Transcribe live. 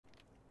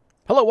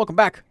Hello, welcome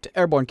back to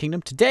Airborne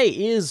Kingdom. Today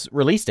is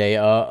release day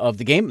of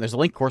the game. There's a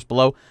link, of course,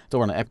 below. It's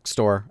over on the Epic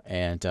Store.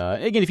 And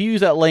again, if you use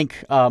that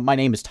link, my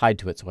name is tied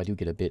to it, so I do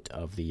get a bit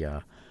of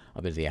the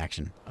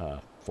action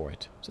for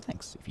it. So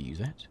thanks if you use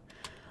that.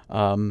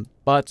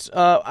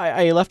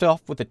 I left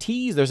off with a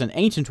tease. There's an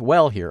ancient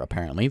well here,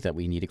 apparently, that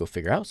we need to go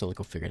figure out. So let's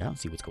go figure it out and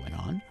see what's going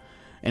on.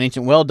 An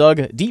ancient well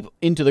dug deep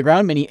into the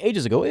ground many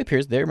ages ago. It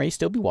appears there may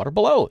still be water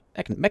below.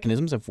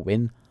 Mechanisms have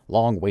been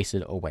long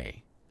wasted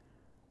away.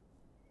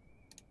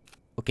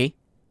 Okay.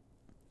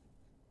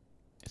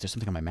 Is there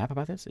something on my map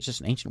about this? It's just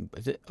an ancient...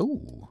 Is it?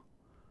 Oh.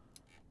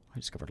 I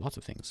discovered lots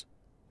of things.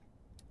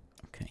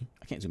 Okay.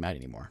 I can't zoom out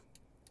anymore.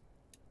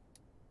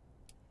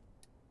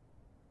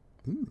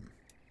 A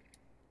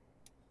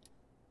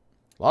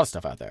lot of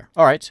stuff out there.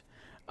 All right.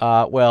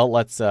 Well,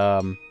 let's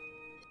head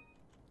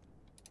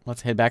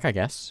back, I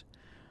guess.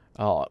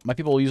 My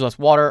people will use less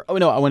water. Oh,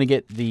 no, I want to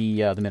get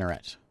the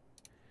minaret.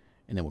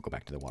 And then we'll go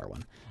back to the water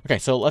one. Okay,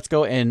 so let's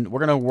go and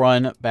we're going to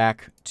run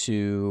back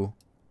to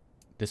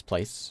this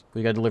place.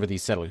 We got to deliver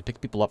these settlers. Pick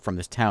people up from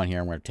this town here,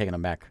 and we're taking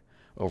them back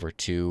over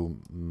to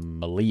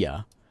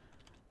Malia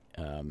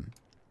to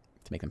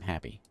make them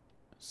happy.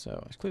 So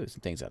there's clearly some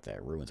things out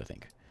there. Ruins, I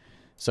think.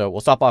 So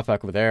we'll stop off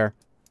back over there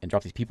and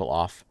drop these people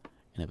off,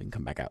 and then we can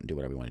come back out and do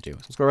whatever we want to do.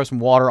 So let's go grab some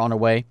water on our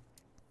way.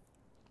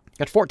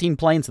 Got 14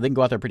 planes, so they can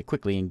go out there pretty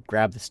quickly and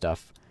grab the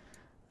stuff.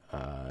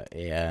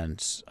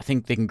 And I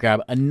think they can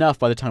grab enough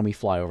by the time we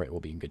fly over it. We'll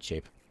be in good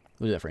shape.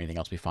 We'll do that for anything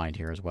else we find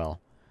here as well.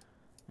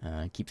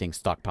 Keep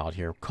things stockpiled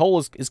here. Coal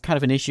is kind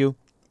of an issue.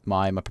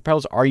 My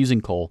propellers are using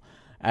coal,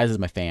 as is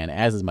my fan,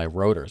 as is my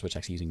rotors, which is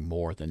actually using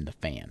more than the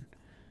fan.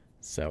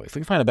 So if we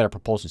can find a better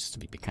propulsion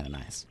system, it'd be kind of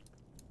nice.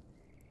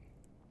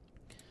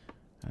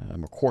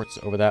 More quartz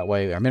over that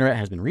way. Our minaret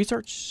has been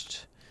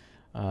researched.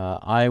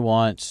 I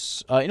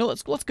want...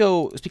 let's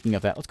go... Speaking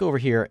of that, let's go over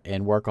here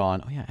and work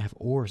on... Oh, yeah, I have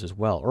ores as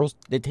well. Ores,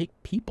 they take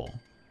people.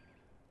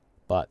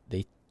 But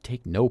they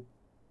take no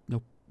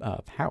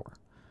power.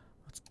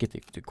 Let's get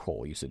the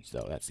coal usage,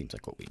 though. That seems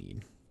like what we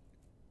need.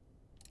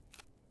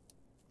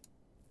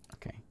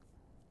 Okay.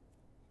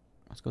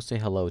 Let's go say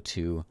hello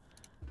to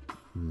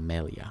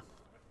Melia.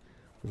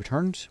 We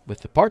returned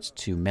with the parts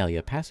to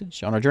Melia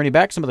Passage. On our journey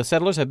back, some of the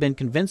settlers have been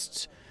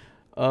convinced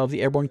of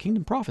the Airborne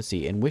Kingdom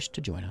prophecy and wish to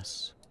join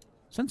us.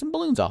 Send some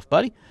balloons off,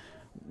 buddy.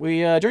 We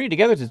journeyed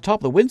together to the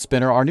top of the wind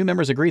spinner. Our new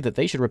members agreed that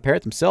they should repair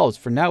it themselves.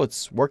 For now,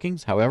 its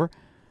workings, however...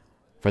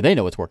 For they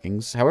know its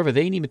workings. However,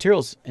 they need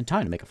materials and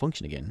time to make it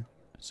function again.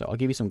 So I'll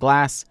give you some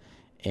glass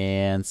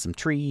and some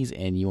trees,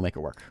 and you will make it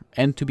work.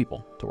 And 2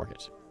 people to work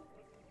it.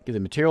 Give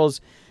them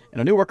materials,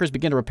 and our new workers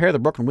begin to repair the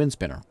broken wind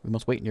spinner. We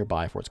must wait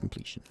nearby for its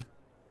completion.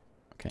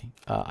 Okay.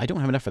 I don't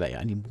have enough for that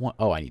yet. I need 1...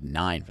 Oh, I need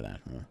 9 for that.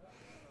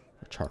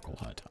 A charcoal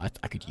hut.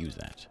 I could use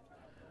that.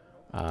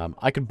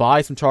 I could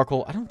buy some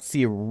charcoal. I don't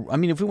see a... I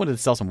mean, if we wanted to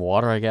sell some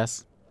water, I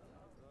guess.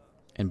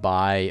 And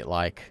buy,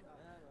 like,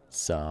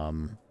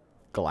 some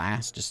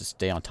glass just to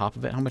stay on top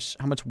of it. How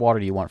much water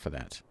do you want for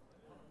that?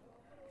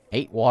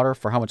 8 water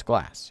for how much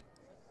glass?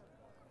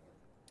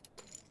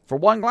 For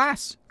 1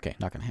 glass? Okay,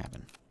 not going to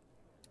happen.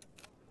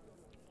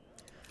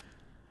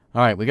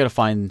 Alright, we got to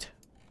find...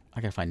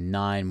 I got to find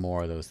 9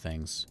 more of those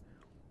things.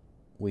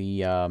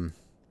 We'll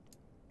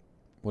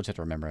just have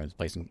to remember this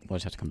place and we'll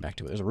just have to come back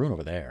to it. There's a ruin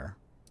over there.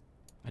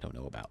 I don't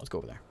know about. Let's go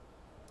over there.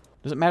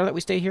 Does it matter that we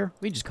stay here?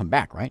 We just come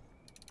back, right?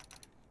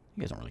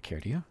 You guys don't really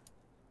care, do you?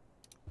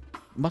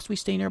 Must we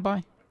stay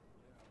nearby?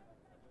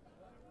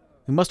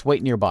 We must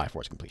wait nearby for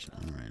its completion.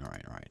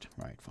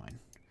 Alright, fine.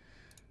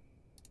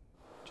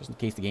 Just in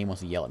case the game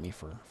wants to yell at me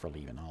for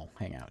leaving, I'll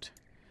hang out.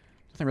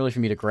 Nothing really for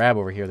me to grab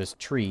over here. There's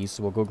trees,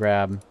 so we'll go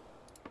grab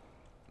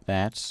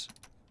that.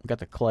 We've got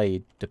the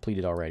clay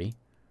depleted already.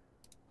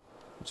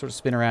 We'll sort of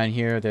spin around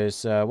here.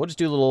 There's we'll just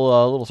do a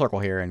little circle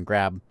here and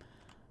grab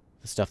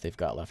the stuff they've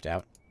got left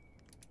out.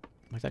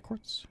 Like that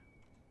quartz.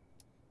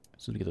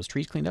 As soon as we get those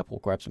trees cleaned up, we'll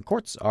grab some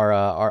quartz.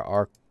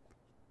 We're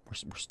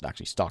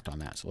actually stocked on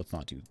that, so let's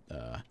not do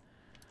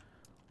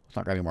let's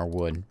not grab any more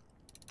wood.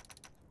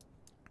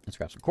 Let's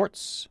grab some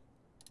quartz.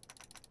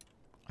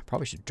 I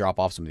probably should drop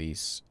off some of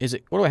these.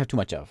 What do I have too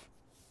much of?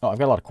 Oh, I've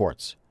got a lot of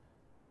quartz.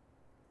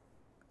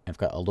 I've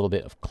got a little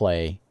bit of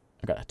clay.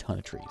 I've got a ton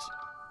of trees.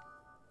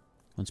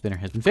 Wind spinner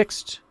has been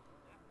fixed.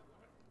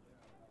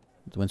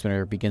 The wind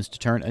spinner begins to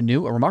turn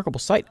anew. A remarkable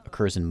sight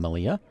occurs in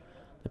Malia.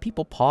 The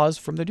people pause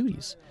from their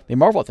duties. They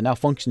marvel at the now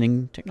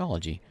functioning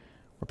technology,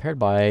 repaired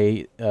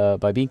by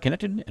being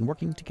connected and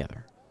working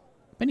together.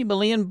 Many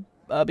Malian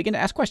begin to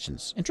ask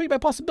questions, intrigued by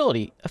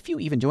possibility. A few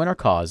even join our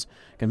cause.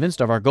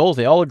 Convinced of our goals,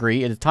 they all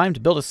agree it is time to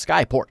build a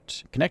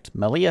skyport. Connect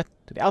Malia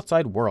to the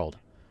outside world.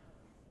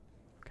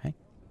 Okay,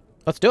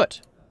 let's do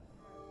it.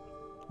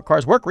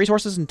 Requires work,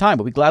 resources, and time,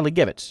 but we gladly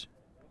give it.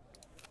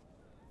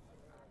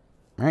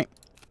 All right.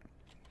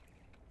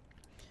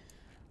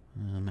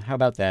 How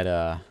about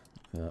that?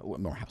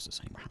 More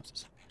houses. I need more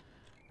houses.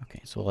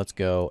 Okay, so let's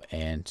go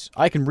and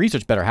I can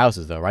research better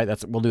houses though, right?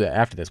 We'll do that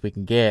after this. We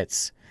can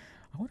get.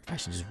 I wonder if I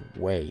should just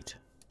wait.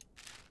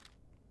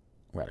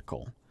 We're out of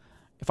coal.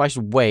 if I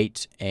should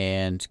wait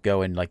and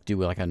go and like do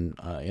like a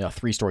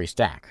 3-story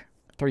stack.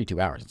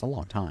 32 hours. It's a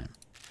long time.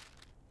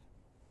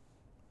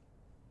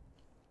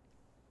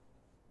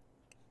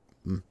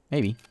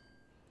 Maybe.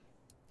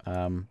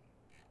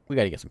 We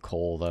gotta get some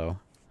coal though.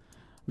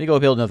 Let me go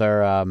build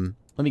another.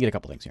 Let me get a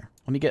couple things here.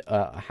 Let me get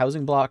a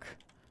housing block.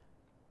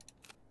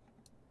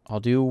 I'll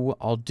do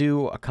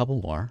a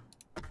couple more.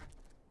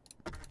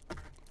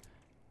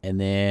 And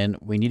then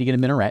we need to get a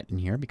minaret in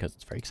here because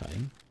it's very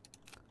exciting.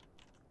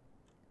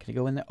 Can I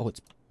go in there? Oh,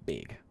 it's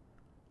big.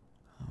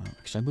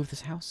 Should I move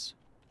this house?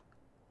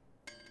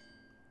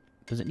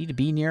 Does it need to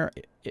be near?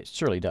 It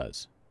surely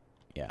does.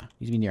 Yeah, it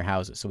needs to be near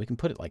houses. So we can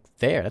put it like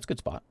there. That's a good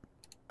spot.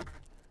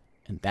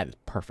 And that is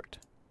perfect.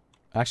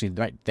 Actually,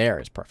 right there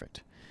is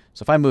perfect.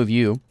 So if I move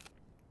you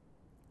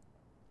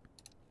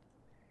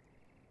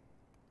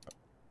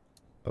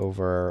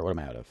over... What am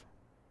I out of?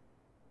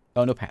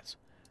 Oh, no paths.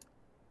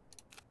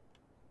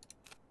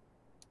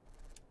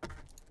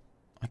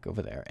 Like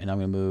over there. And I'm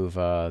going to move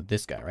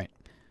this guy, right?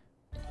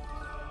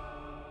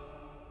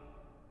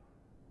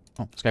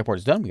 Oh, Skyport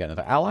is done. We got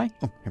another ally.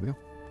 Oh, here we go.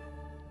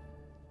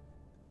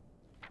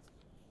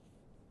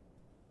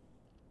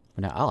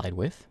 We're now allied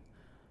with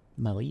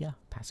Malia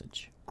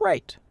Passage.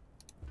 Great.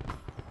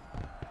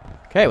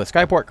 Okay, with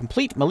Skyport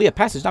complete, Malia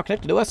Passage now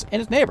connected to us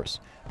and its neighbors.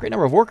 A great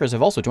number of workers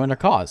have also joined our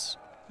cause.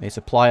 They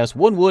supply us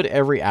 1 wood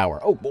every hour.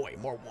 Oh boy,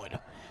 more wood.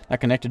 Now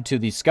connected to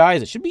these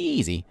skies, it should be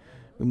easy.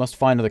 We must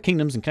find other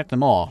kingdoms and connect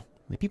them all.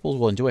 The peoples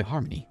will enjoy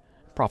harmony.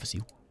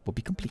 Prophecy will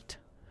be complete.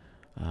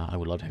 I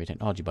would love to have your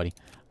technology, buddy.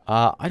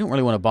 I don't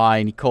really want to buy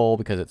any coal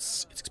because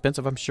it's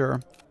expensive, I'm sure.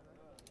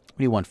 What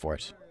do you want for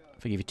it?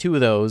 If I give you 2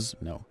 of those,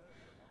 no.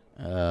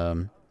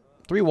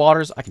 3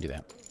 waters, I can do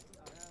that.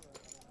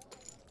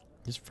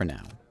 Just for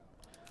now.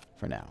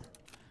 For now.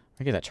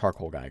 I get that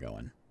charcoal guy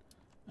going.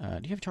 Do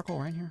you have charcoal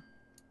right here?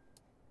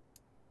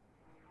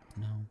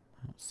 No,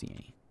 I don't see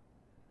any.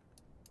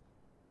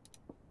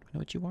 Do I know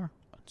what you are?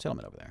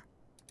 Settlement over there.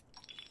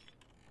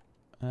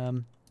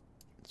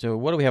 So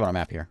what do we have on our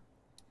map here?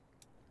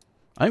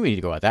 I think we need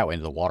to go out that way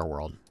into the water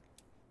world.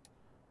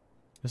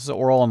 This is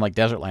we're all in like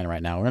desert land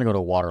right now. We're gonna go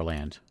to water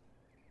land.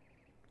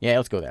 Yeah,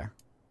 let's go there.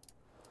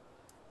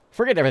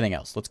 Forget everything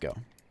else. Let's go.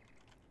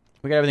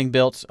 We got everything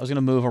built. I was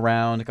gonna move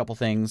around a couple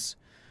things.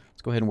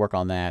 Let's go ahead and work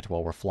on that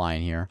while we're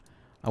flying here.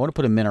 I want to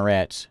put a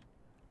minaret.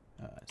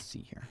 Let's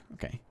see here.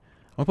 Okay,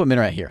 I want to put a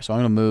minaret here. So I'm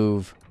gonna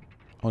move.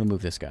 I want to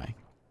move this guy.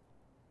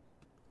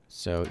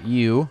 So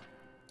you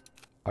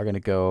are gonna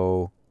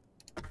go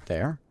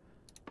there,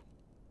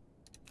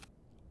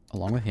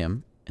 along with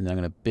him, and then I'm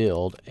gonna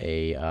build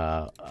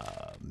a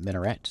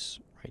minaret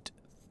right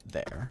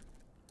there.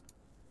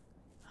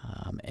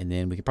 And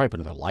then we could probably put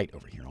another light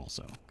over here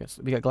also.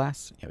 We got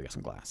glass? Yeah, we got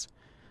some glass.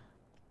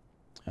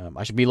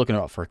 I should be looking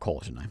out for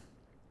coal, shouldn't I?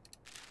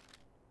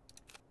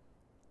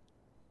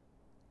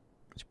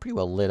 It's pretty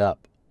well lit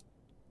up.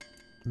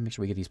 Make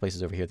sure we get these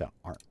places over here that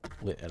aren't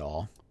lit at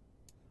all.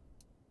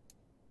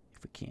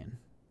 If we can.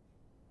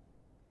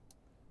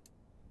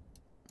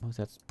 Well,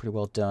 that's pretty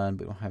well done,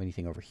 but we don't have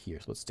anything over here,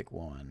 so let's stick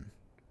one.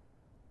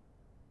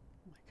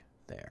 Like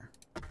there.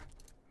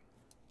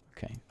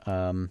 Okay.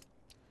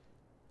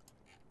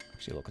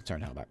 Actually, a little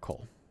concerned now about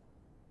coal.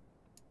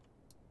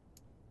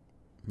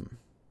 I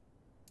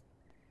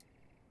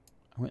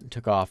went and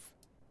took off,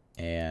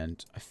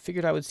 and I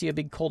figured I would see a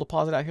big coal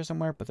deposit out here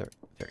somewhere, but there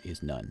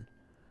is none.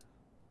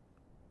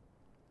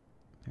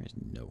 There is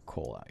no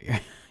coal out here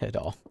at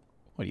all.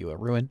 What are you, a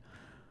ruin?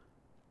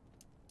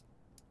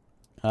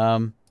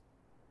 I'm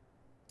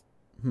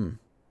a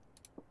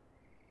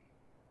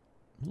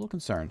little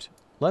concerned.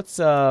 Let's,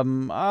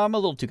 I'm a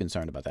little too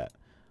concerned about that.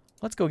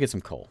 Let's go get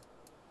some coal.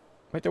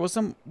 Wait, there was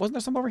some, wasn't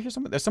there some over here?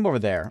 There's some over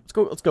there.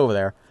 Let's go over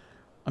there.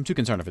 I'm too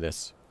concerned for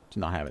this to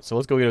not have it. So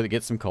let's go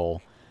get some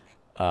coal,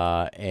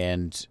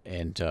 and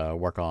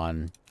work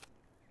on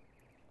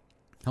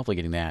hopefully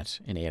getting that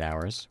in 8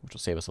 hours, which will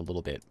save us a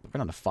little bit. We're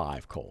down to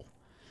 5 coal.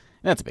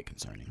 And that's a bit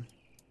concerning.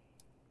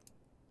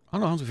 I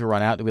don't know if we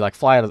run out. Do we like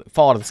fall out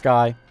of the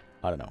sky?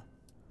 I don't know.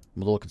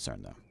 I'm a little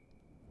concerned though.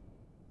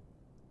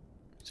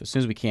 So as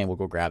soon as we can, we'll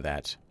go grab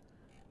that.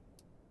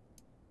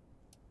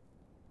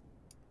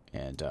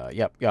 And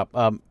yep.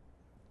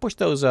 Push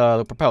those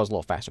propellers a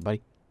little faster,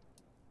 buddy.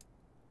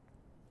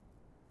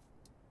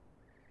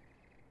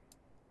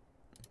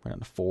 We're down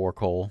to 4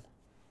 coal.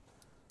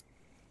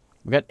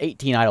 We got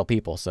 18 idle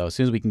people, so as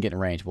soon as we can get in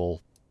range,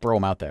 we'll throw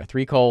them out there.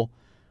 3 coal.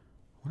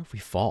 What if we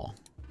fall?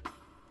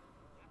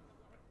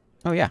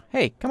 Oh yeah.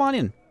 Hey, come on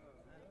in.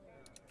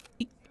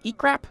 Eat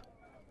crap.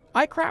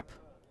 I crap.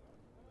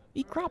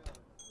 Eat crap.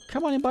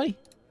 Come on in, buddy.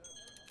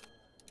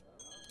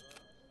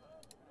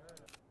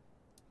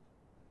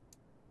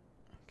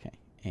 Okay,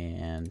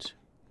 and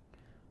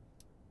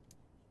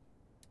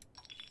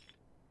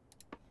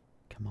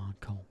come on,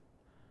 coal.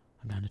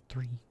 I'm down to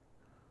 3.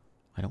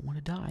 I don't want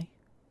to die.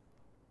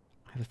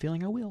 I have a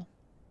feeling I will.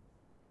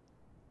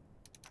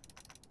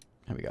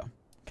 There we go.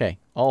 Okay,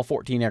 all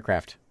 14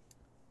 aircraft.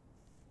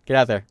 Get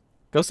out there.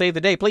 Go save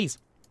the day, please.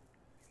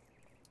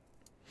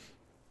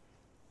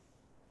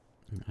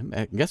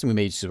 I'm guessing we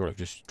may sort of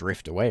just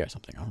drift away or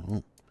something. I don't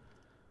know.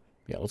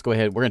 Yeah, let's go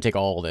ahead. We're going to take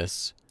all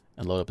this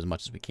and load up as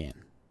much as we can.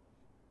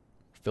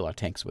 Fill our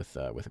tanks with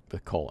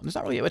coal. And there's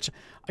not really much.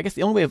 I guess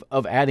the only way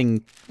of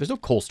adding... There's no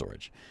coal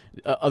storage.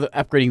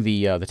 Upgrading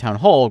the town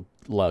hall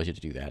allows you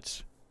to do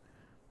that.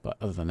 But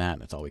other than that,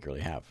 that's all we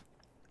really have.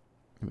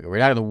 We're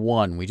out of the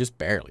 1. We just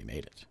barely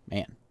made it.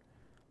 Man.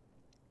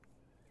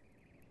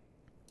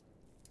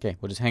 Okay,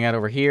 we'll just hang out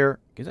over here.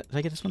 Did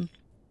I get this one?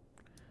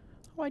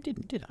 Oh, I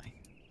didn't, did I?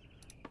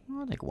 Well,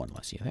 I'll take 1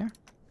 less here there.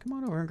 Come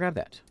on over and grab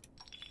that.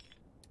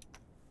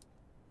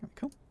 There we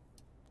go.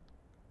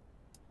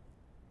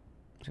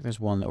 Looks like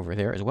there's one over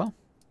there as well.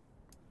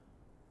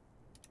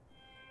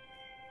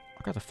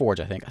 I got the forge,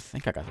 I think. I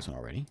think I got this one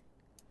already.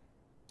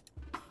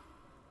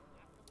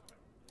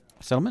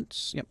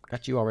 Settlements. Yep,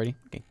 got you already.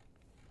 Okay.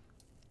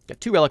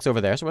 Got 2 relics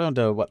over there, so we're down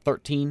to, what,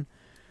 13?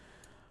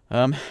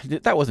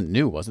 That wasn't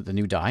new, was it? The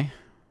new die?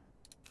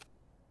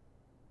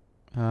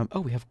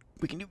 Oh,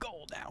 we can do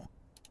gold now.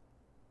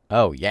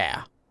 Oh,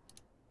 yeah.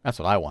 That's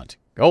what I want.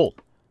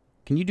 Gold.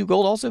 Can you do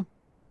gold also?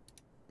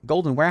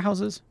 Gold in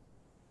warehouses?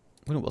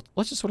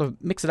 Let's just sort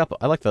of mix it up.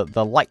 I like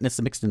the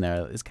lightness mixed in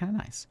there. It's kind of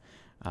nice.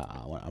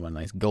 I want a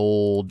nice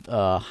gold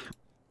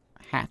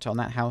hat on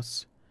that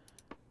house.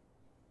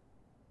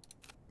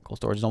 Coal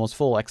storage is almost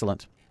full.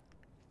 Excellent.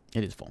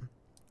 It is full.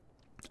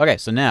 Okay,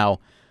 so now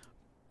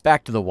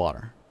back to the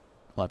water.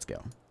 Let's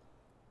go.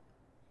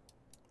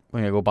 We're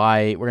gonna go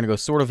by. We're gonna go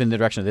sort of in the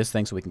direction of this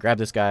thing, so we can grab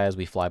this guy as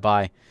we fly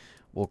by.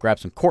 We'll grab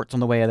some quartz on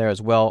the way there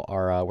as well.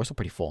 We're still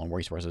pretty full on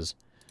resources,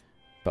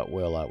 but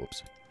we'll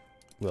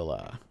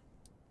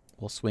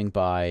we'll swing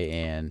by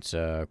and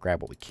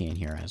grab what we can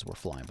here as we're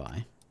flying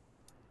by.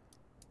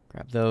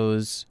 Grab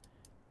those,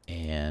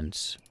 and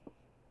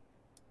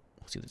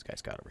we'll see what this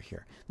guy's got over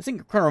here. This thing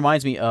kind of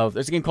reminds me of,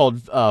 there's a game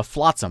called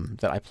Flotsam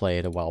that I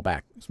played a while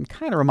back. This one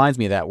kind of reminds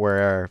me of that,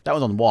 where that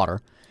was on the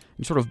water.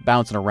 You're sort of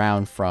bouncing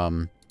around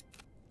from,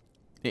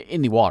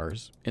 in the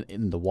waters,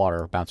 in the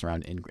water, bouncing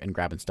around and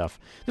grabbing stuff.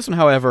 This one,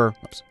 however,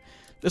 oops,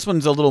 this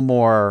one's a little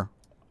more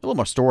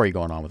story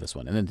going on with this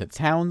one. And then the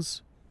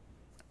towns,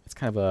 it's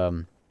kind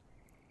of,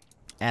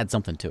 add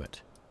something to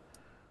it.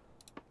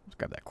 Let's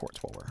grab that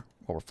quartz while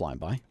we're flying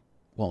by.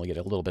 We'll only get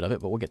a little bit of it,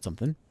 but we'll get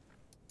something.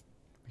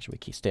 Make sure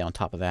we stay on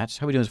top of that.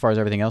 How are we doing as far as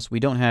everything else? We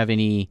don't have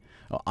any...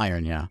 Oh,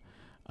 iron, yeah.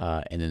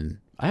 And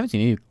then I haven't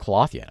seen any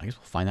cloth yet. I guess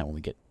we'll find that when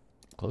we get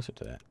closer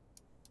to that.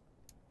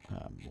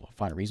 We'll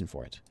find a reason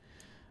for it.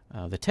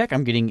 The tech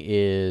I'm getting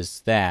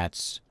is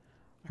that...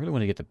 I really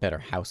want to get the better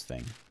house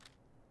thing.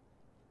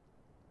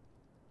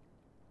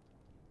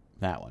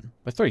 That one.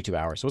 But 32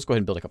 hours, so let's go ahead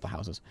and build a couple of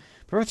houses.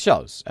 Prepare the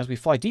shallows. As we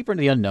fly deeper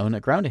into the unknown, the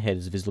ground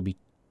ahead visibly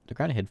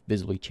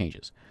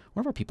changes.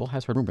 One of our people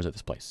has heard rumors of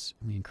this place,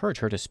 and we encourage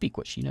her to speak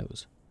what she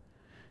knows.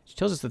 She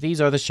tells us that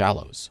these are the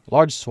shallows,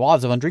 large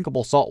swaths of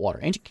undrinkable salt water.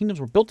 Ancient kingdoms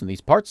were built in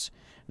these parts,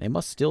 and they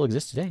must still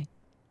exist today.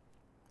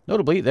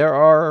 Notably, there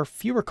are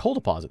fewer coal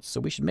deposits, so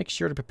we should make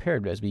sure to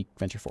prepare as we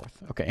venture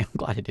forth. Okay, I'm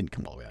glad it didn't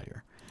come all the way out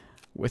here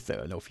with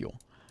no fuel.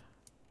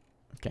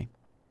 Okay.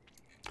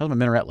 How's my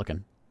minaret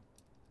looking?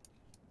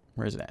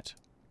 Where is it at?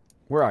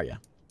 Where are you?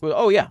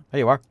 Oh, yeah. There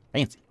you are.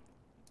 Fancy.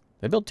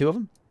 Did I build 2 of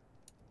them?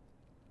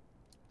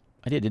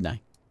 I did, didn't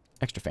I?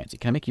 Extra fancy.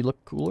 Can I make you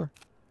look cooler?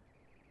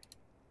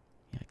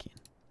 Yeah, I can.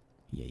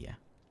 Yeah.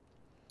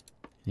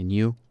 And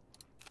you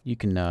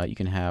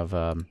can have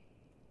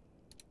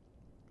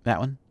that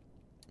one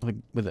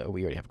with a,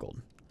 we already have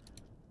gold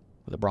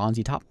with a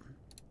bronzy top.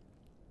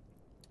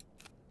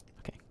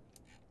 Okay.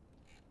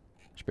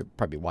 Should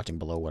probably be watching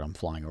below what I'm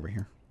flying over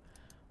here.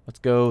 Let's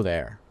go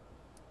there.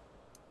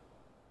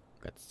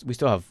 We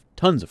still have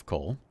tons of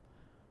coal.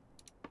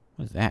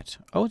 What is that?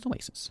 Oh, it's an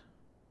oasis.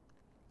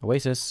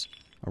 Oasis,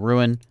 a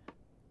ruin,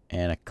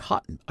 and a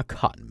cotton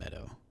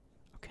meadow.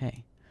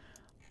 Okay.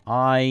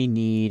 I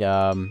need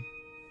okay.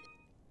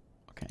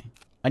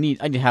 I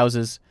need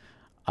houses.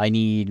 I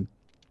need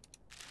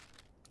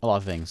a lot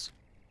of things.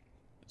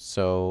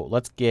 So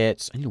let's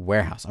get, I need a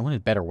warehouse. I want a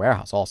better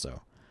warehouse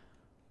also.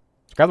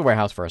 Let's grab the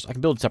warehouse first. I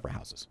can build separate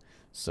houses.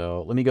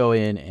 So let me go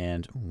in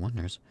and, ooh,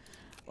 wonders.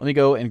 Let me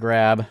go and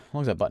grab, how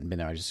long has that button been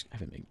there? I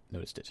haven't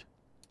noticed it.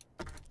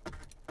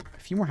 A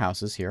few more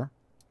houses here.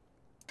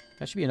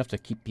 That should be enough to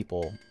keep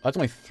people, that's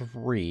only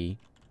 3.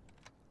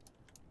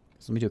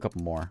 So let me do a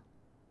couple more.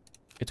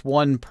 It's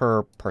 1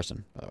 per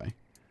person, by the way,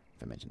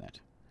 if I mentioned that.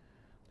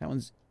 That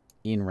one's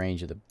in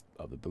range of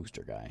the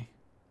booster guy.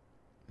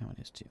 That one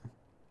is too.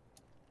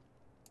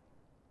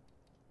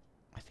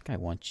 I think I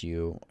want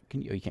you, oh,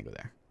 you can't go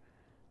there.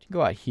 You can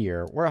go out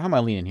here. How am I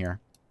leaning here?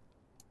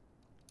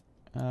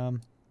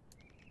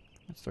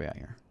 Let's 3 out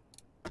here.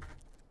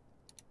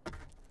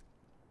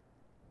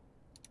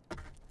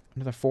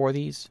 Another 4 of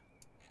these.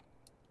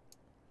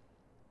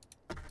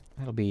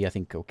 That'll be, I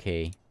think,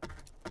 okay.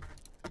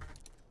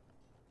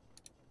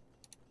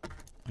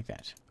 Like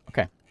that.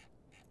 Okay.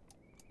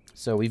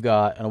 So we've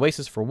got an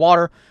oasis for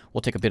water.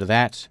 We'll take a bit of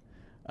that.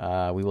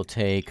 We will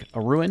take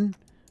a ruin.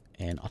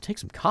 And I'll take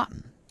some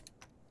cotton.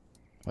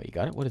 What, you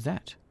got it? What is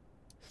that?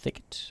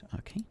 Thicket.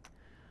 Okay.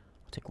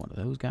 I'll take one of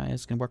those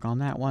guys. Can work on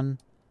that one.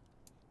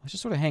 Let's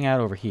just sort of hang out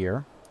over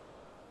here.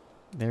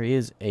 There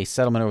is a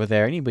settlement over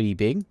there. Anybody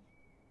big?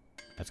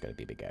 That's got to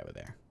be a big guy over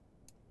there.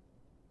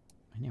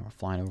 And yeah, we're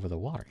flying over the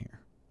water here.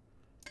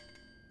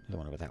 There's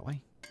one over that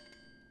way.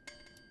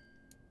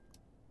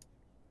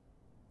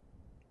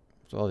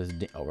 So all this...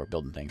 Oh, we're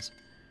building things.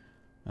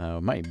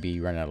 Might be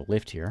running out of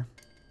lift here.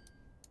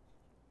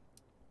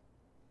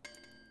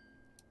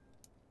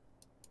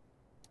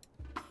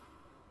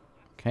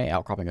 Okay,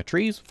 outcropping of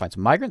trees. Find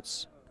some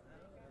migrants.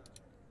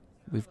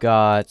 We've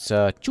got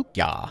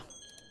Chukya,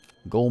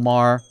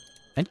 Golmar,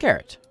 and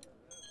Carrot.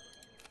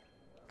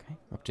 Okay,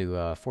 we're up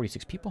to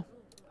 46 people.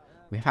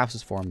 We have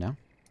houses for them now.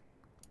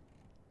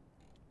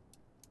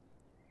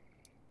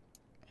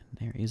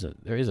 And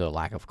there is a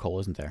lack of coal,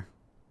 isn't there?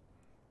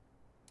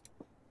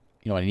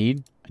 You know what I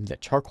need? I need that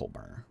charcoal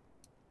burner.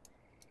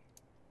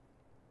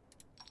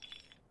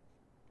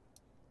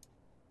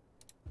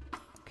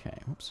 Okay,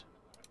 whoops.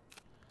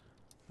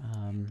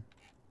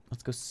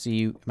 Let's go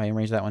see. Am I in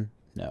range of that one?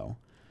 No.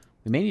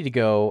 We may need to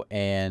go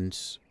and...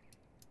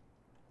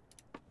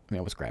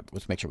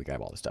 let's make sure we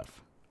grab all this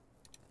stuff.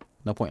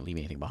 No point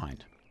leaving anything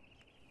behind.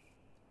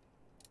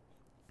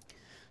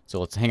 So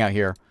let's hang out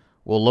here.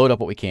 We'll load up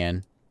what we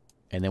can,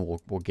 and then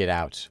we'll get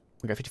out.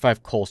 We got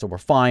 55 coal, so we're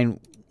fine.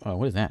 Oh,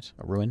 what is that?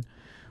 A ruin?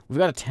 We've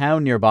got a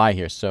town nearby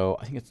here, so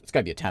I think it's got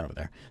to be a town over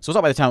there. So we'll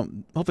stop by the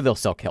town. Hopefully they'll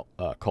sell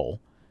coal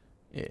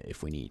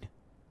if we need.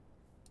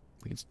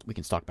 We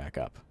can stock back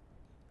up.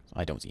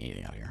 I don't see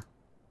anything out here.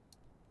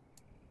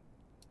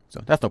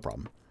 So that's no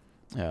problem.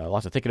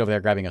 Lots of thicket over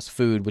there grabbing us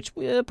food, which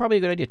probably a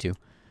good idea too.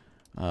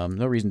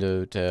 No reason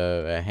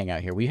to hang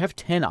out here. We have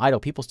 10 idle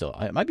people still.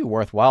 It might be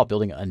worthwhile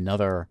building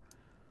another...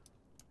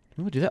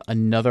 Can we do that?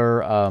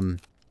 Another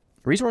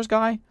resource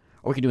guy?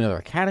 Or we can do another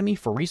academy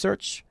for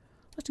research.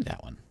 Let's do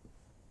that one.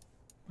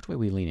 Which way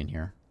we lean in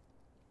here?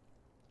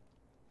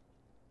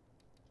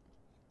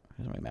 It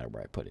doesn't really matter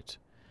where I put it.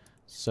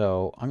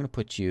 So I'm going to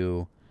put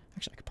you...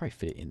 Actually, I could probably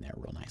fit it in there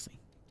real nicely.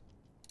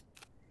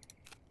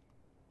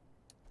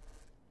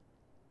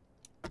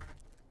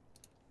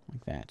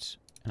 Like that.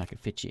 And I could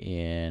fit you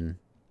in...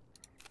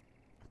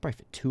 I'll probably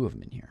fit 2 of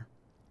them in here.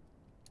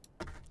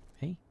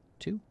 Hey,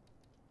 2?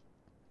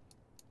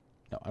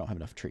 No, I don't have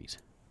enough trees.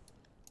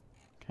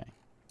 Okay.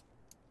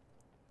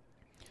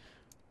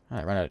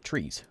 I run out of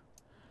trees.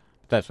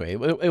 That's the way.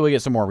 We'll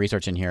get some more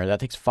research in here. That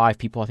takes 5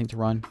 people, I think, to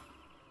run.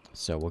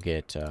 So we'll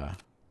get...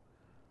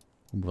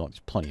 there's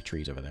plenty of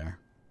trees over there.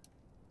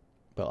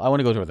 But I want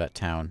to go to that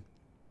town.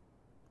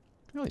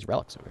 Look at all these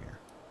relics over here.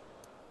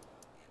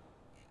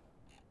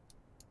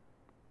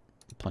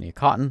 Plenty of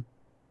cotton.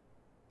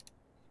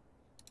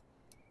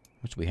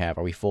 Which we have.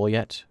 Are we full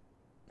yet?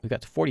 We've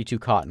got 42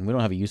 cotton. We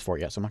don't have a use for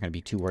it yet, so I'm not going to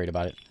be too worried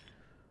about it.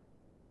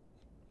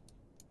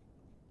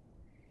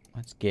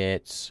 Let's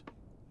get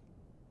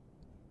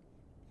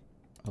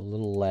a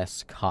little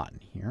less cotton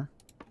here.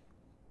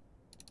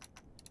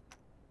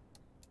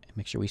 And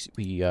make sure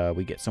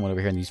we get someone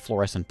over here in these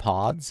fluorescent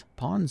ponds.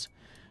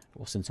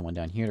 We'll send someone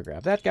down here to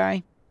grab that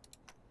guy.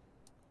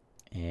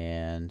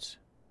 And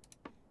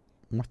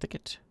more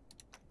thicket.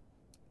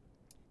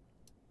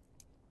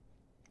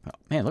 Oh,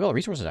 man, look at all the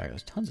resources out here.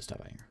 There's tons of stuff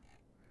out here.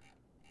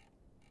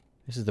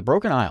 This is the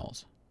Broken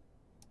Isles.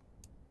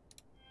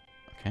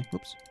 Okay,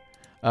 whoops.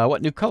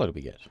 What new color do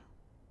we get?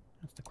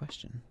 That's the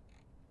question.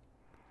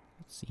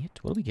 Let's see it.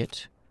 What do we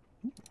get?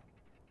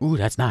 Ooh,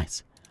 that's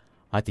nice.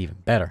 That's even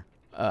better.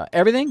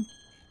 Everything?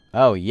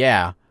 Oh,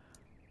 yeah.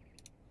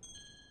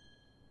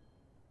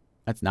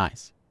 That's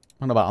nice. I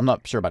don't know about, I'm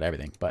not sure about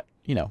everything, but,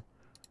 you know.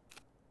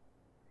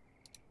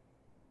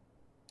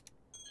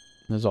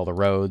 There's all the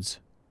roads.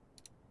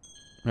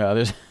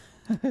 There's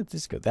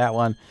just go that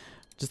one.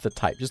 Just the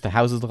type. Just the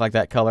houses look like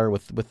that color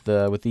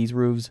with these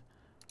roofs.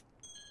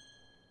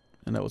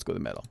 And then let's go to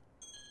the metal.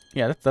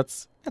 Yeah,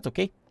 that's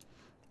okay.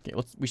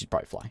 Okay, we should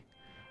probably fly.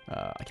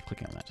 I keep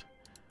clicking on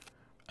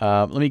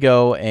that. Let me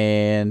go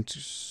and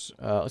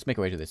let's make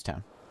our way to this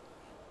town.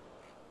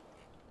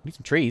 We need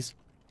some trees.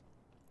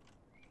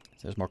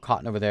 So there's more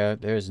cotton over there.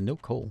 There's no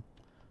coal.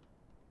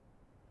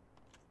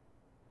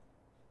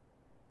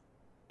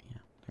 Yeah,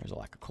 there's a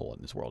lack of coal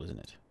in this world, isn't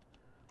it?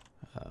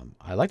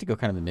 I like to go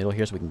kind of in the middle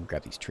here so we can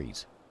grab these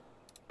trees.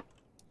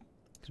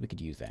 Because we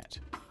could use that.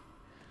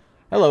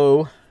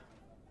 Hello.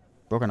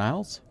 Broken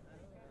Isles?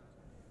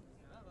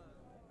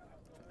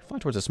 Fly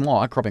towards a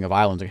small outcropping of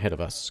islands ahead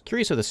of us.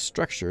 Curious of the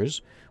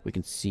structures we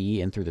can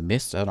see, and through the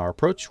mist on our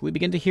approach, we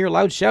begin to hear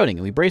loud shouting,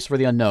 and we brace for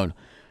the unknown.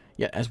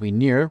 Yet, as we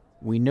near,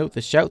 we note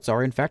the shouts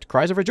are, in fact,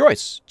 cries of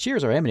rejoice.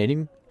 Cheers are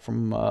emanating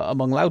from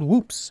among loud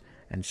whoops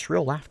and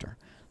shrill laughter.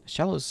 The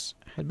Shallows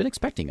had been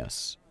expecting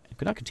us, and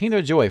could not contain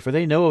their joy, for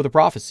they know of the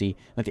prophecy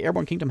that the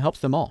Airborne Kingdom helps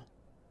them all.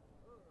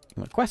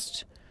 In what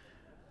quest?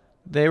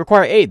 They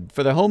require aid,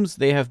 for the homes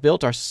they have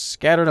built are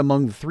scattered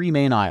among the 3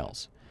 main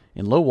isles.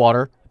 In low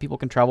water, people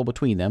can travel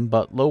between them,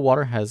 but low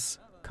water has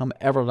come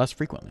ever less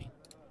frequently.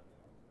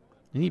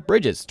 They need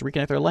bridges to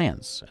reconnect their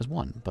lands as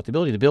one, but the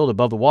ability to build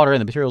above the water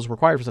and the materials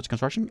required for such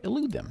construction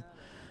elude them.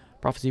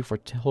 Prophecy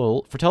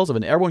foretells of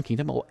an airborne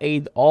kingdom that will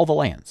aid all the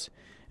lands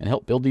and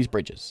help build these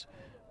bridges.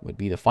 Would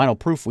be the final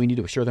proof we need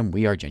to assure them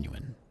we are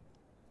genuine.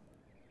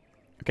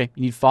 Okay,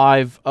 you need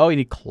 5. Oh, you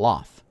need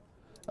cloth.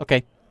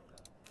 Okay.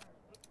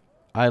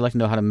 I'd like to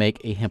know how to make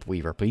a hemp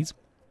weaver, please.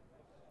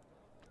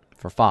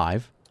 For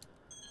 5.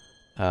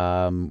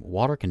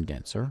 Water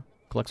condenser.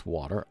 Collects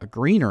water. A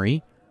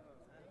greenery.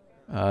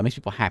 Makes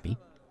people happy.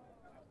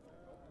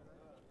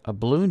 A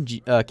balloon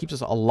keeps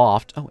us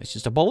aloft. Oh, it's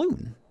just a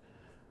balloon.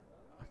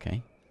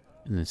 Okay.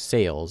 And then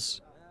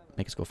sails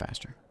make us go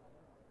faster.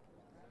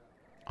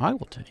 I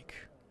will take...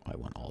 I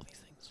want all these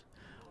things.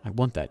 I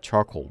want that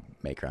charcoal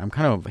maker. I'm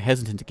kind of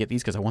hesitant to get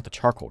these because I want the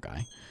charcoal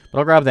guy. But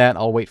I'll grab that.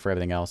 I'll wait for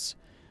everything else.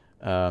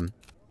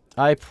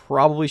 I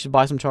probably should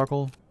buy some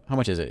charcoal. How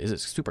much is it? Is it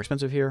super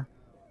expensive here?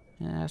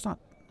 Yeah, it's not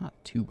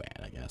too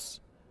bad, I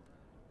guess.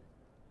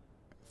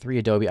 3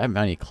 adobe. I haven't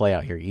found any clay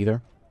out here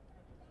either.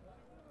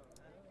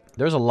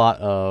 There's a lot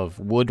of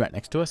wood right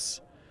next to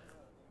us.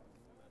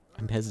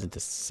 I'm hesitant to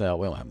sell.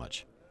 We don't have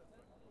much.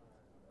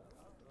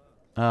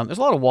 There's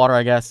a lot of water,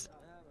 I guess.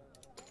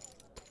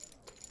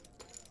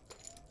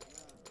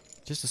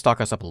 Just to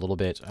stock us up a little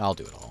bit. I'll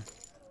do it all.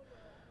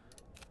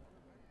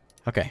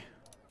 Okay.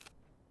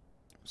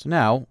 So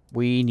now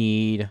we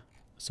need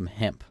some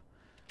hemp.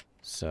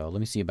 So let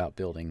me see about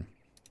building.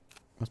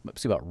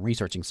 Let's see about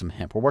researching some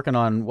hemp. We're working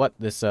on what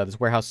this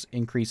warehouse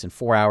increase in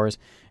 4 hours,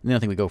 and then I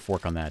think we go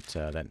work on that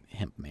that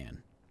hemp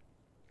man.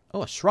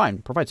 Oh, a shrine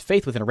provides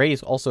faith within a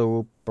radius,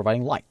 also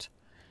providing light.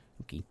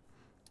 Okay.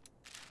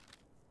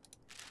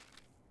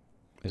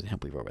 There's a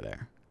hemp weaver over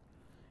there.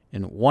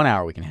 In 1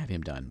 hour, we can have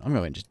him done. I'm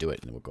going to just do it,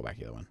 and then we'll go back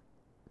to the other one.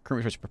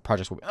 Current research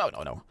projects will be... Oh,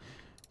 no.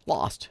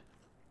 Lost.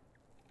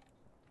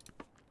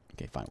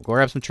 Okay, fine. We'll go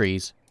grab some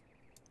trees.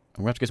 And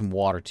we're going to have to get some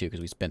water, too,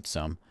 because we spent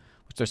some.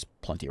 Which there's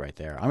plenty right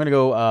there. I'm going to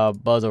go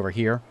buzz over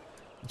here.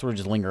 And sort of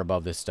just linger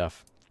above this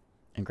stuff.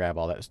 And grab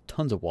all that. There's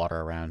tons of water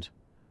around.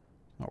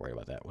 I'm not worried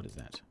about that. What is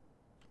that?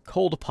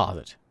 Coal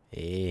deposit.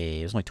 Hey,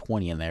 there's only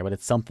 20 in there, but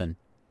it's something.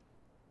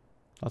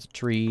 Lots of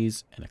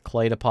trees and a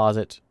clay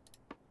deposit.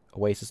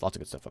 Oasis. Lots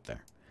of good stuff up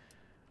there.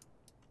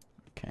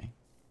 Okay.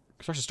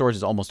 Construction storage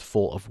is almost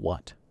full of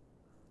what?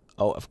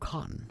 Oh, of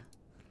cotton.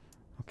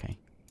 Okay.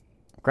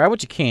 Grab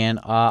what you can.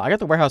 I got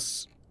the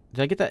warehouse.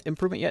 Did I get that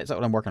improvement yet? Is that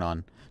what I'm working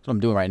on? That's what I'm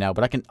doing right now.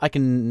 But I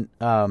can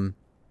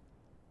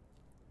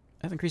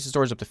increase the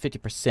storage up to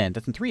 50%.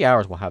 That's in 3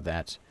 hours we'll have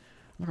that.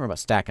 I'm not worried about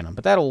stacking them,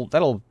 but that'll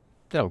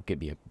get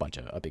me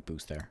a big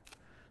boost there.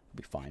 It'll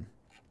be fine.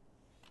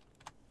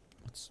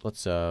 Let's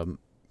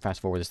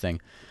fast forward this thing.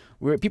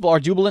 People are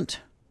jubilant.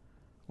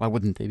 Why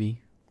wouldn't they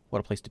be? What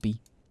a place to be.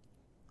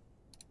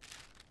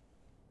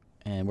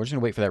 And we're just going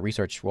to wait for that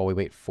research while we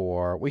wait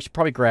for... We should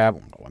probably grab...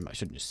 Oh, I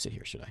shouldn't just sit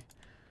here, should I?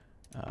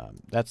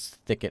 That's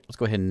thicket. Let's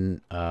go ahead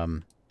and...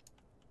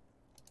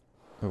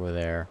 over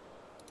there.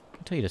 Can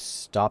I tell you to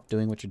stop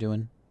doing what you're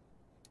doing?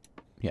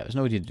 Yeah, there's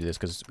no need to do this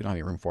because we don't have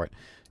any room for it.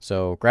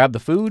 So grab the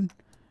food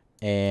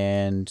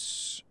and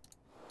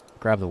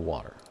grab the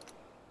water.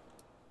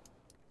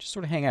 Just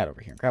sort of hang out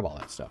over here and grab all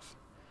that stuff.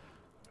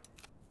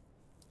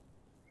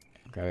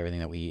 Grab everything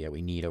that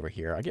we need over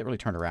here. I get really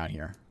turned around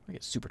here. I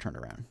get super turned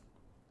around.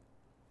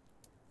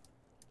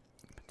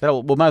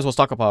 We might as well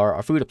stock up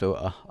our food up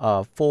to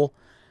full.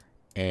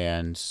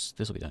 And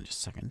this will be done in just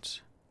a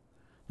second.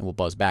 And we'll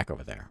buzz back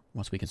over there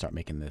once we can start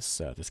making this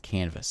this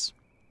canvas.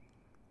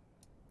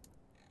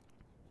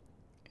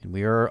 And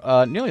we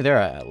are nearly there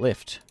at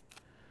lift.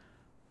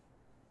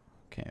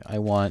 Okay, I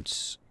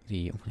want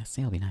the... Oh, that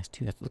sail will be nice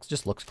too. That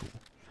just looks cool.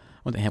 I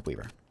want the hemp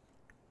weaver.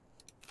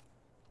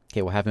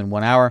 Okay, we'll have him in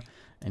 1 hour.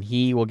 And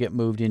he will get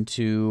moved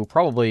into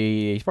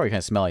probably... He's probably kind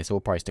of smelly, so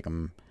we'll probably stick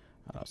him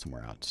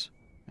somewhere out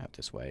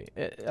this way.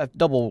 A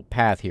double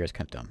path here is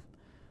kind of dumb.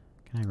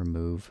 Can I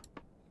remove...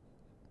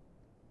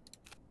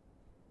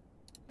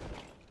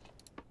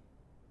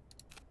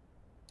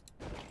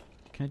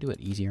 Can I do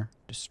it easier?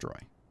 Destroy.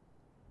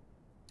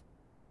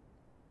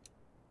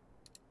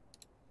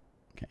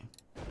 Okay.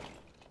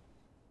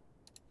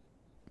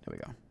 There we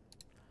go.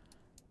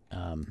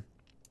 And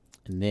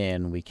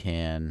then we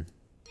can...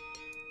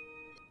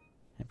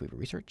 Have we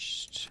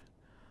researched?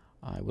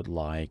 I would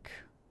like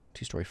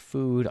 2-story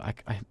food.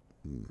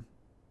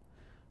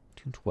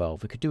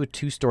 212. We could do a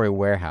 2-story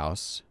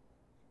warehouse.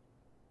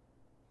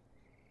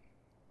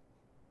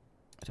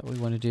 Is that what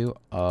we want to do?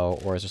 Oh,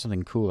 or is there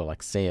something cooler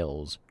like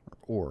sails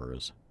or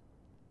oars?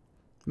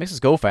 It makes us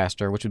go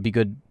faster, which would be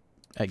good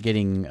at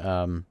getting,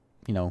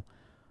 you know,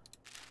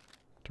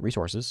 to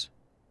resources.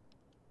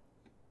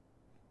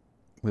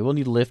 We will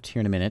need a lift here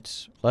in a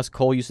minute. Less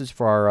coal usage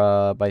for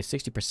our by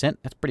 60%.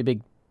 That's a pretty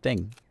big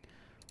thing.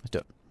 Let's do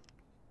it.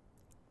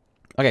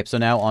 Okay, so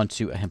now on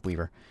to a hemp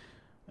weaver.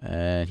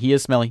 He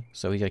is smelly,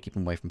 so we gotta keep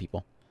him away from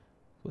people.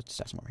 Let's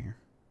stash him over here.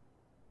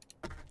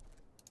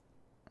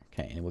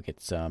 Okay, and we'll get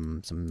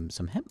some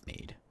hemp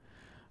made.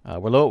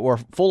 We're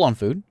full on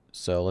food,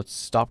 so let's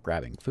stop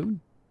grabbing food.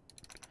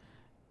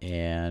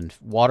 And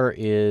water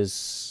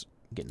is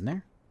getting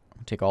there.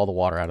 I'll take all the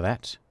water out of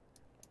that.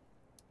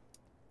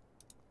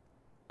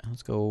 And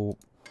let's go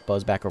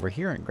buzz back over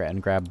here and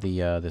grab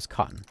the this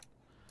cotton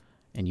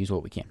and use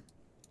what we can.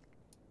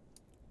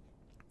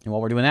 And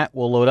while we're doing that,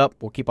 we'll load up.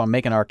 We'll keep on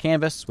making our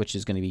canvas, which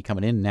is going to be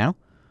coming in now.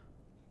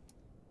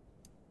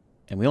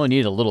 And we only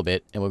need a little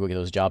bit, and we'll go get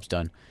those jobs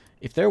done.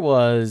 If there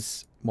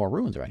was more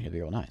ruins around here, that'd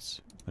be real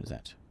nice. What is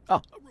that? Oh,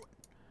 a ruin.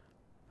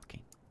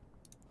 Okay.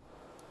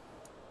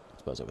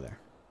 Let's buzz over there.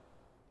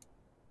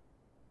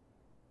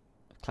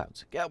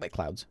 Clouds. Get away,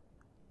 clouds.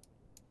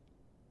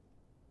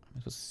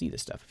 I'm supposed to see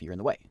this stuff if you're in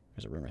the way.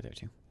 There's a ruin right there,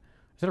 too.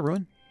 Is that a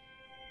ruin?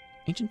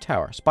 Ancient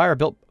tower. A spire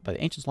built by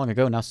the ancients long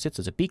ago now sits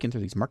as a beacon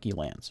through these murky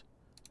lands.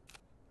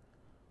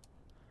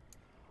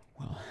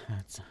 Well,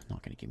 that's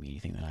not going to give me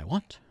anything that I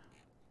want.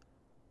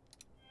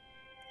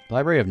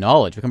 Library of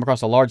Knowledge. We come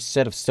across a large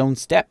set of stone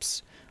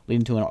steps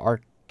leading to an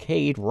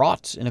arcade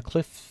wrought in a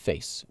cliff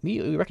face.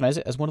 We recognize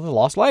it as one of the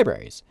lost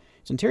libraries.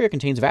 Its interior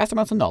contains vast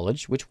amounts of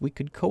knowledge, which we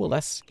could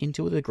coalesce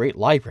into the great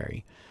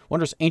library.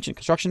 Wondrous ancient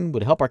construction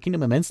would help our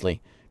kingdom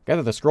immensely.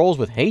 Gather the scrolls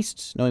with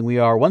haste, knowing we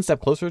are one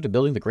step closer to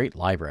building the great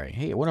library.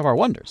 Hey, one of our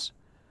wonders.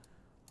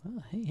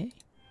 Oh, hey.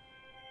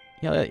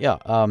 Yeah.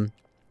 Gather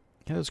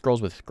the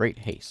scrolls with great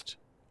haste.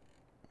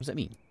 What does that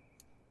mean?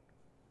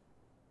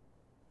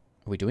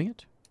 Are we doing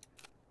it?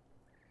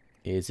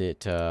 Is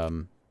it,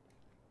 gather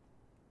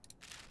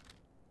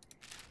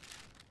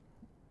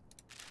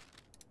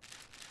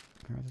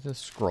the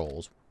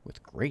scrolls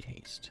with great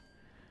haste.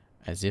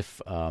 As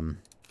if,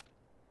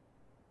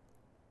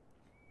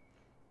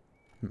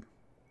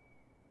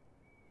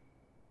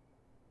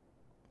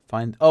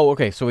 Find, oh,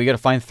 okay, so we gotta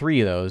find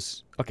 3 of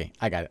those. Okay,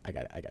 I got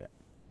it.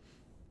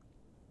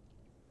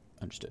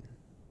 Understood.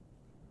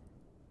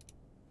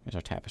 Here's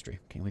our tapestry.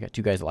 Okay, we got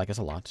 2 guys that like us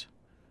a lot.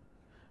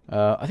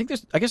 I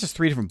guess there's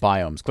 3 different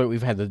biomes. Clearly,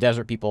 we've had the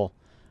desert people.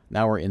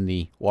 Now we're in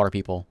the water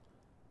people.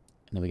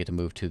 And then we get to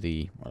move to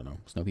the, I don't know,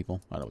 snow people.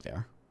 I don't know what they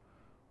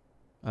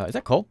are. Is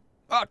that coal?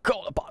 Oh,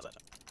 coal deposit.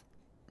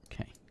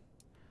 Okay.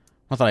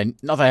 Not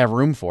that I have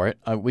room for it.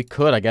 We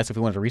could, I guess, if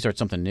we wanted to research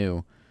something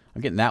new.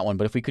 I'm getting that one,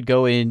 but if we could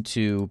go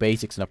into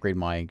basics and upgrade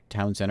my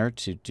town center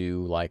to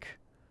do, like,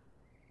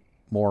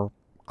 more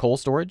coal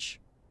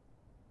storage,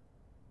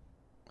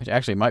 which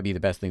actually might be the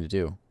best thing to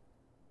do.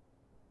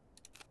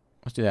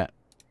 Let's do that.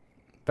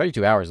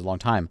 32 hours is a long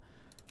time,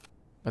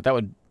 but that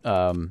would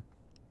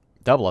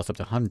double us up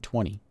to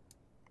 120.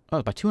 Oh,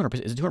 it's by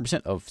 200%. Is it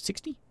 200% of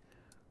 60?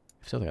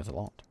 If so, that's a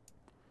lot.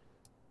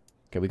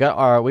 Okay, we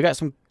got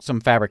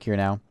some fabric here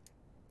now.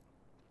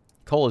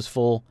 Coal is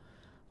full.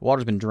 The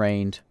water's been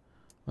drained.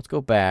 Let's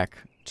go back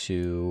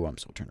to... I'm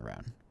still turned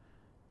around.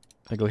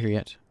 Did I go here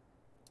yet?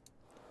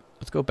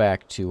 Let's go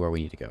back to where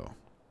we need to go,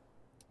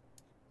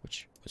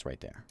 which was right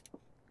there.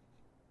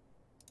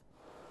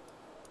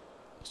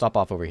 Stop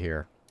off over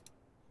here,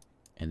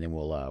 and then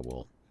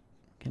we'll...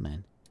 Come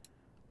on.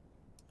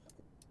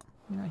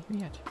 You're not here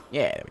yet.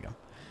 Yeah, there we go.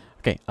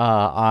 Okay,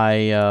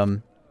 I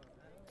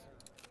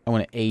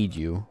want to aid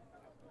you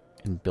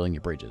in building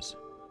your bridges.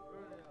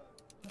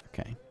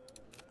 Okay.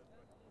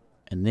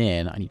 And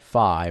then I need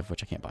 5,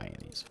 which I can't buy any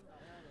of these.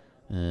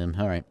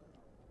 Alright.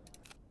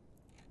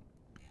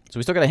 So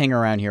we still gotta hang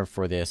around here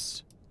for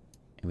this.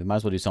 And we might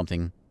as well do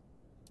something.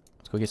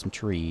 Let's go get some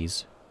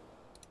trees.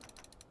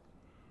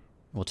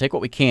 We'll take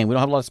what we can. We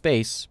don't have a lot of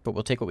space, but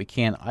we'll take what we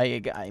can.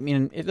 I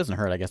mean, it doesn't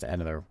hurt, I guess, to add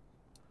another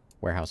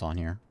warehouse on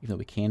here. Even though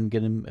we can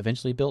get them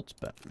eventually built,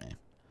 but, man.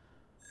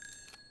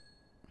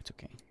 It's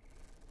okay.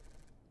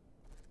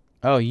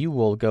 Oh, you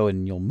will go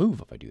and you'll move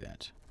if I do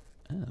that.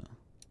 Oh.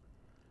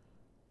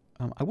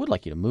 I would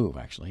like you to move,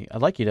 actually.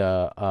 I'd like you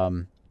to,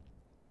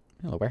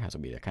 the warehouse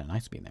would be kind of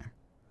nice to be in there.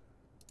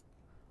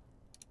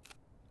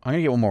 I'm going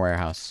to get one more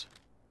warehouse.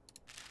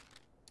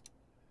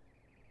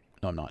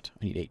 No, I'm not.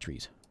 I need 8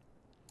 trees.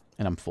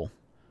 And I'm full.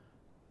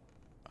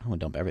 I don't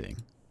want to dump everything.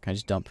 Can I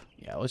just dump?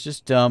 Yeah, let's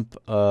just dump,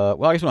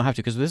 well, I guess we don't have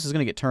to, because this is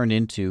going to get turned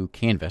into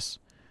canvas.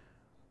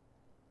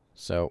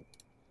 So,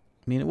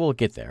 I mean, we'll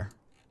get there.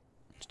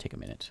 Just take a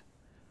minute.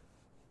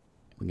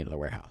 We can get to the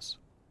warehouse.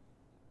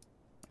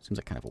 Seems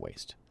like kind of a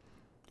waste.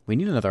 We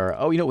need another...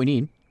 Oh, you know what we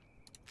need?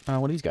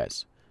 One of these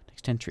guys.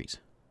 Takes 10 trees.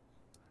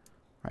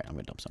 Alright, I'm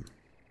going to dump some.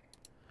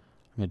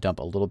 I'm going to dump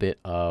a little bit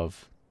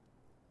of...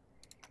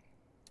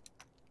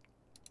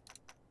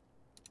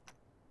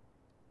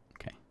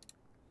 Okay.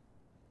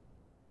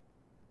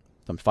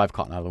 Dumped 5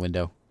 cotton out of the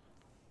window.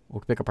 We'll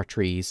pick up our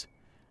trees.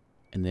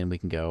 And then we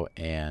can go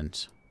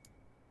and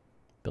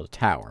build a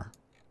tower.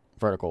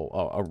 Vertical...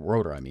 Oh, a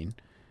rotor, I mean.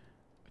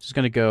 Which is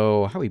going to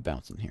go... How are we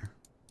bouncing here?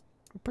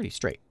 We're pretty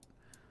straight.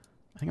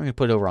 I think I'm going to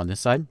put it over on this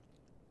side.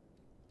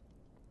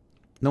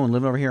 No one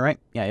living over here, right?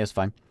 Yeah, it's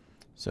fine.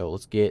 So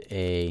let's get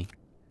a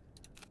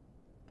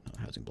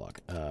housing block.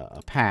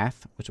 A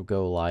path, which will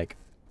go like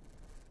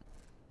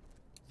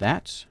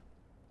that.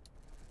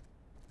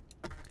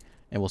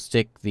 And we'll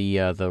stick the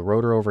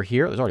rotor over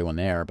here. There's already one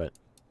there, but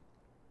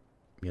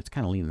yeah, it's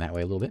kind of leaning that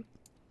way a little bit.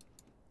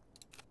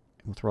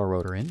 We'll throw our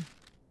rotor in.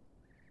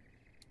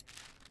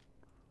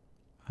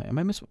 Am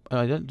I missing?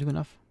 I didn't do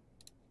enough.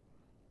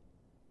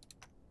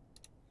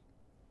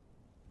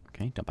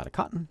 Okay, dump out of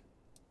cotton.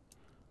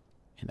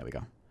 And there we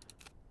go.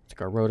 Stick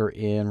our rotor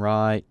in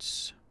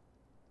right.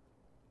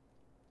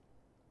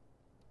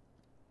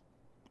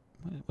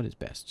 What is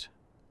best?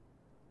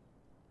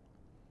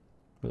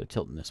 Really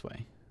tilting this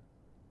way.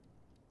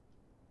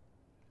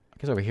 I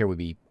guess over here would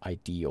be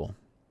ideal.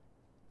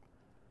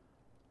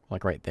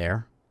 Like right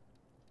there.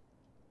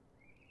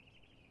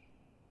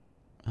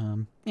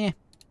 Yeah.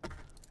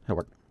 That'll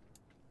work.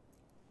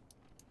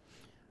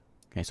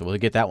 Okay, so we'll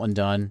get that one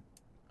done.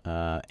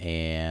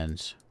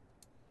 And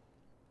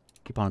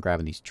keep on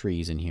grabbing these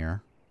trees in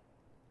here.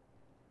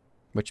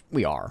 Which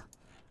we are.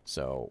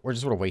 So we're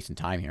just sort of wasting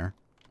time here.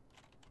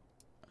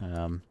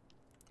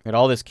 Got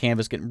all this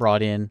canvas getting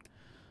brought in.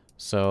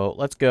 So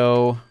let's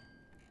go.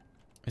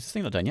 Is this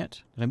thing not done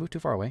yet? Did I move too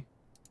far away?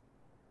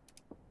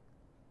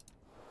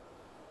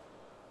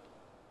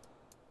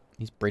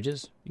 These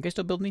bridges? You guys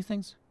still building these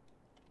things?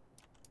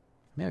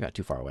 Maybe I got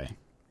too far away.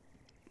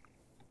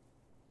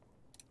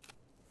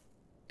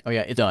 Oh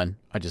yeah, it's done.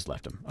 I just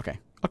left them. Okay.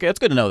 Okay, that's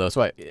good to know though.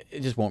 So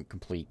it just won't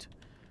complete.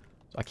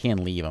 So I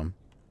can leave them.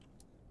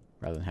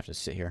 Rather than have to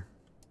sit here.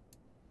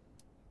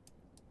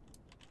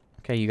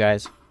 Okay, you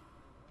guys.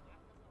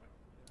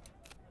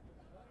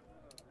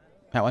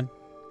 That one?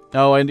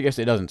 No, I guess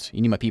it doesn't.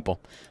 You need my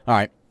people.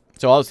 Alright.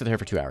 So I'll just sit here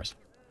for 2 hours.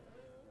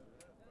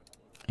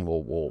 And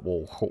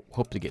we'll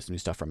hope to get some new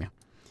stuff from you.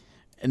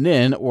 And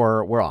then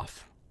we're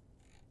off.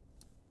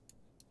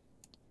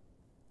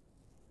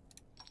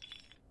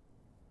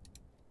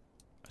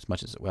 As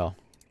much as it will.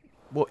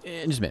 Well,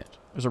 in just a minute.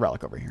 There's a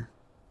relic over here.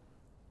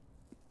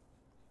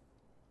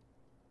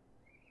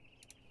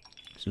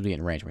 As soon as we get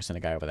in range, we're going to send a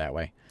guy over that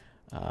way.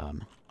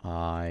 The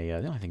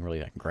only thing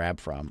really I can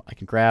grab from... I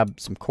can grab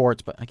some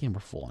quartz, but again,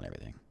 we're full on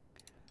everything.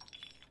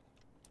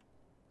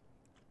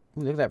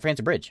 Ooh, look at that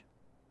fancy bridge.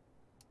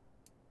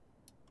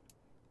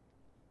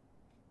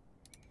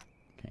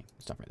 Okay,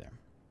 stop right there.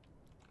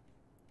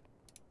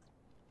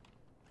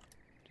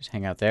 Just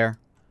hang out there.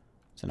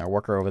 Send our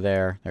worker over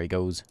there. There he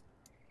goes.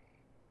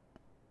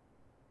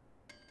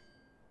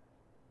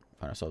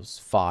 Find ourselves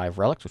 5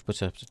 relics, which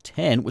puts us up to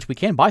 10, which we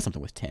can buy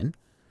something with 10.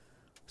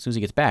 As soon as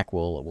he gets back,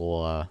 we'll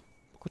go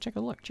check a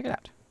look. Check it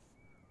out.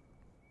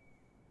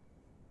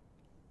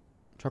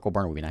 Charcoal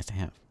burner would be nice to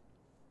have.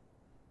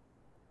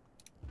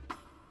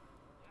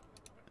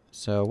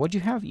 So what'd you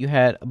have? You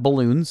had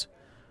balloons.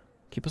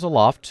 Keep us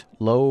aloft.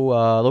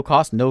 Low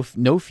cost, no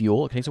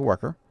fuel. It takes a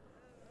worker.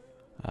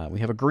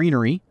 We have a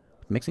greenery.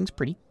 Makes things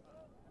pretty.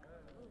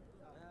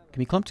 Can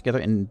be clumped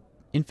together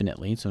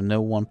infinitely, so no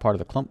one part of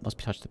the clump must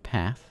touch the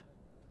path.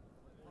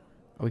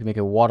 Or we can make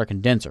a water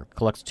condenser.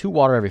 Collects 2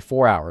 water every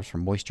 4 hours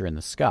from moisture in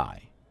the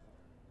sky.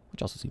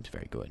 Which also seems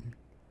very good.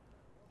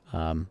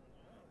 I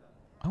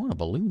want a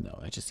balloon, though.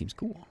 That just seems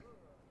cool.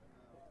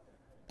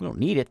 We don't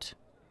need it.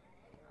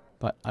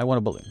 But I want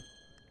a balloon.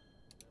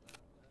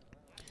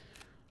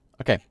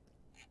 Okay.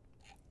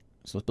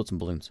 So let's build some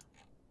balloons.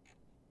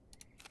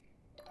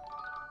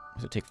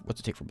 What's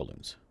it take for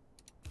balloons?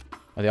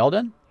 Are they all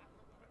done?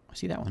 I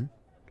see that one.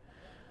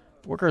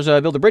 Workers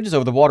build the bridges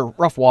over the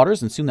rough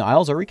waters, and soon the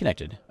isles are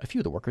reconnected. A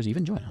few of the workers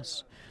even join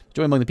us.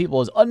 Joy among the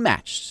people is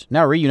unmatched.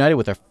 Now reunited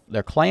with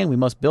their clan, we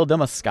must build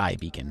them a sky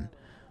beacon.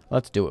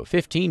 Let's do it.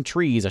 15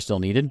 trees are still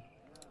needed.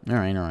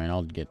 Alright,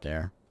 I'll get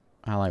there.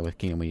 Ally with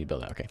Kingdom, we need to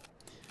build that. Okay.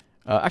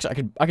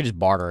 Actually, I could just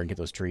barter and get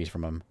those trees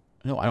from them.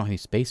 No, I don't have any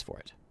space for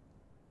it.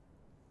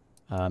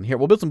 Here,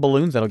 we'll build some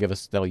balloons.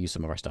 That'll use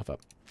some of our stuff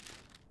up.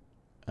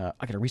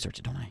 I gotta research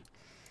it, don't I?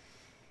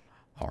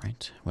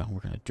 Alright, well, we're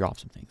gonna drop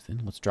some things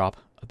then. Let's drop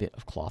a bit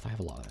of cloth. I have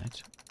a lot of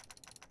that.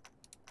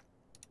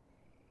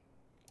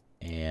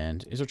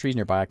 And is there trees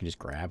nearby I can just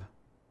grab?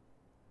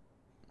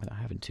 Without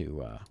having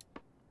to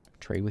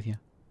trade with you?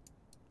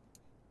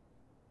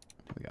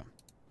 There we go.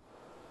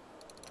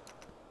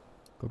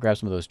 Go grab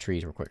some of those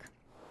trees real quick.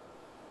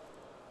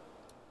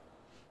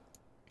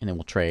 And then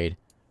we'll trade,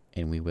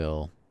 and we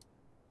will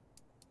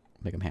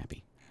make them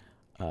happy.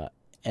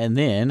 And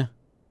then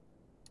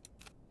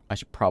I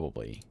should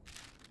probably...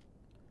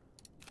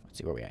 Let's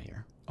see where we at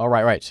here. Oh,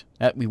 right.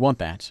 We want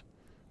that.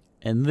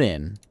 And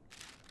then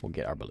we'll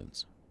get our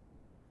balloons.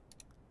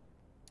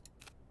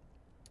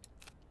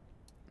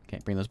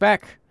 Okay, bring those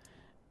back.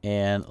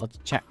 And let's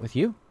chat with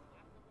you.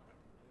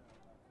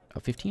 Oh,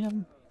 15 of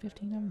them?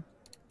 15 of them?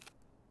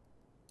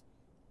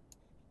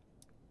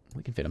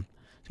 We can fit them.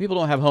 Some people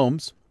don't have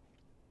homes.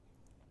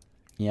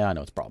 Yeah, I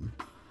know it's a problem.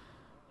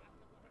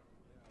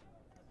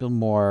 Build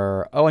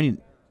more... Oh, I need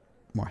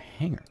more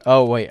hangars.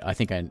 Oh, wait. I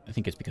think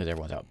it's because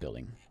everyone's out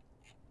doing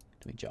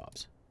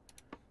jobs.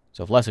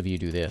 So if less of you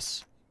do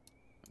this,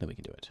 then we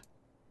can do it.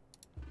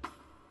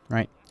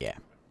 Right? Yeah.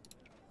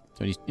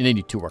 So you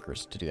need 2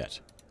 workers to do that.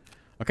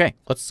 Okay,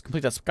 let's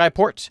complete that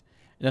skyport.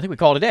 And I think we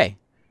call it a day.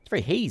 It's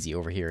very hazy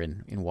over here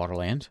in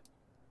Waterland.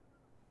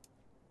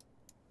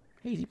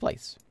 Hazy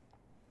place.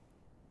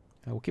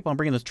 We'll keep on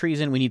bringing those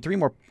trees in. We need 3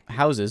 more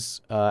houses.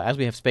 As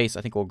we have space,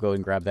 I think we'll go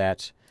and grab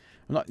that.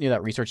 I'm not near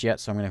that research yet,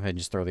 so I'm going to go ahead and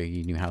just throw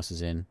the new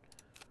houses in.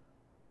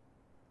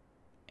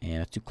 And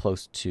that's too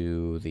close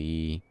to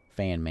the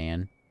fan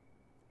man,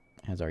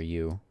 as are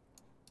you.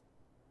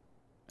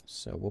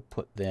 So we'll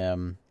put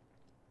them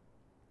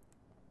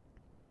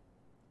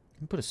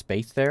can put a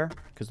space there,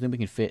 because then we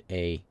can fit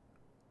a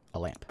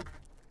lamp.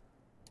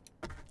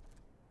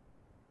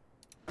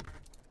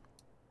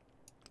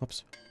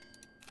 Whoops.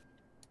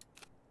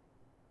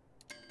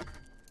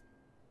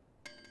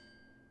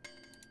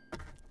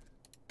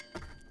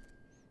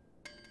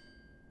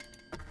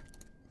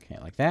 Okay,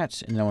 like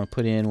that. And then I want to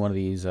put in one of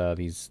these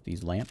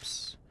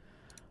lamps.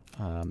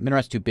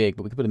 Minaret's too big,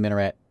 but we could put a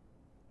minaret.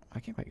 I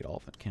can't quite get all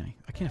of it, can I?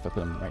 I can if I put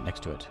them right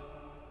next to it.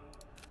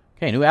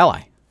 Okay, new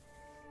ally.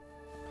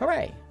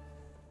 Hooray!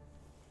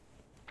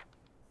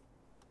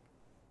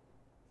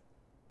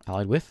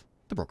 Allied with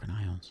the Broken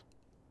Isles.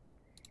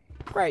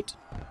 Great.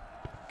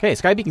 Okay,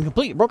 Sky Beacon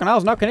complete. Broken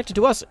Isles now connected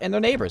to us and their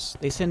neighbors.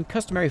 They send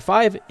customary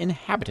 5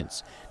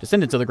 inhabitants,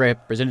 descendants of the great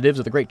representatives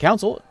of the Great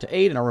Council, to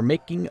aid in our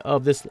remaking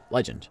of this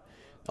legend.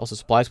 It also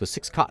supplies with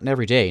 6 cotton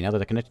every day. Now that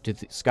they're connected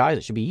to the skies,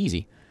 it should be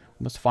easy.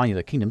 We must find the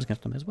other kingdoms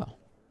against them as well.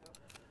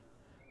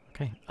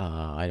 Okay,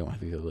 I don't have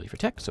the ability for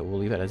tech, so we'll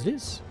leave it as it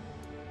is.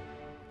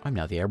 I'm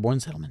now the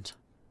Airborne Settlement.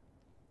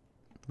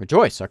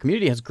 Rejoice! Our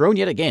community has grown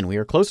yet again. We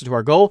are closer to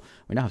our goal.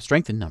 We now have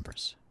strength in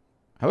numbers.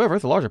 However,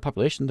 with the larger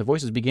population, the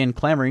voices begin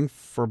clamoring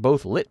for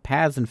both lit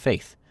paths and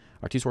faith,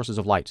 our 2 sources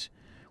of light.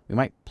 We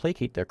might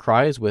placate their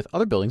cries with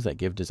other buildings that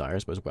give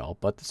desires as well,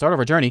 but at the start of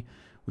our journey,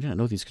 we do not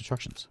know these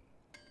constructions.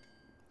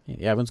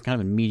 Yeah, everyone's kind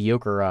of in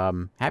mediocre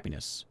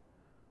happiness.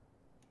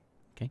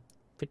 Okay,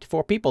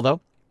 54 people, though.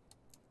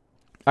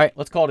 All right,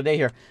 let's call it a day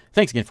here.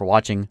 Thanks again for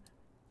watching,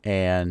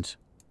 and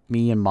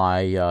me and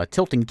my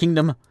tilting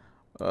kingdom,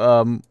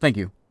 thank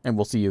you, and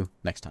we'll see you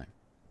next time.